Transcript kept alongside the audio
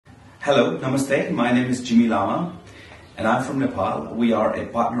Hello, Namaste. My name is Jimmy Lama and I'm from Nepal. We are a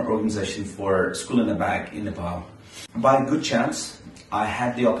partner organization for School in a Bag in Nepal. By good chance, I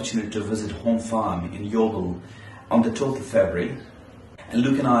had the opportunity to visit Home Farm in Yobel on the 12th of February. And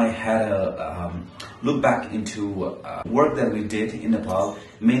Luke and I had a look back into work that we did in Nepal,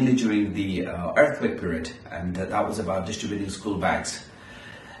 mainly during the earthquake period, and that was about distributing school bags.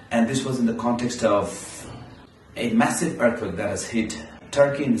 And this was in the context of a massive earthquake that has hit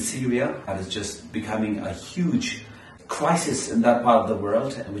Turkey and Syria. That is just becoming a huge crisis in that part of the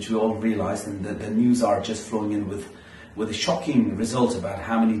world, which we all realize, and the news are just flowing in with shocking results about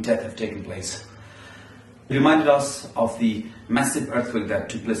how many deaths have taken place. It reminded us of the massive earthquake that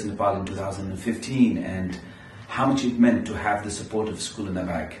took place in Nepal in 2015 and how much it meant to have the support of School in a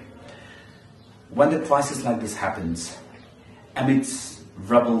Bag. When a crisis like this happens, amidst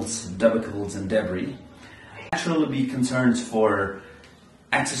rubbles, debacles and debris, naturally be concerns for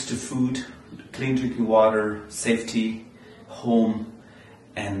access to food, clean drinking water, safety, home,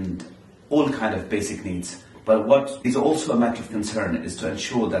 and all kind of basic needs. But what is also a matter of concern is to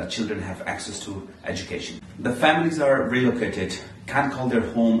ensure that children have access to education. The families are relocated, can't call their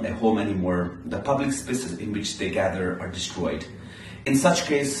home a home anymore. The public spaces in which they gather are destroyed. In such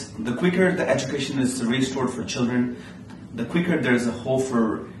case, the quicker the education is restored for children, the quicker there is a hope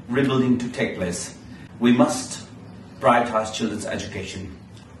for rebuilding to take place. We must prioritize children's education.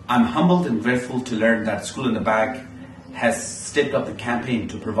 I'm humbled and grateful to learn that School in a Bag has stepped up the campaign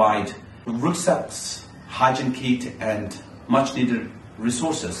to provide rucksacks, hygiene kit and much needed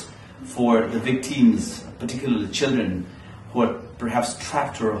resources for the victims, particularly children who are perhaps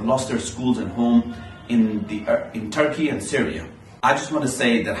trapped or lost their schools and home in Turkey and Syria. I just want to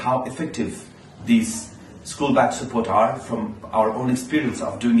say that how effective these school bag support are from our own experience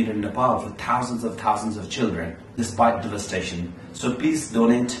of doing it in Nepal for thousands of children despite devastation. So please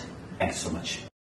donate. Thank you so much.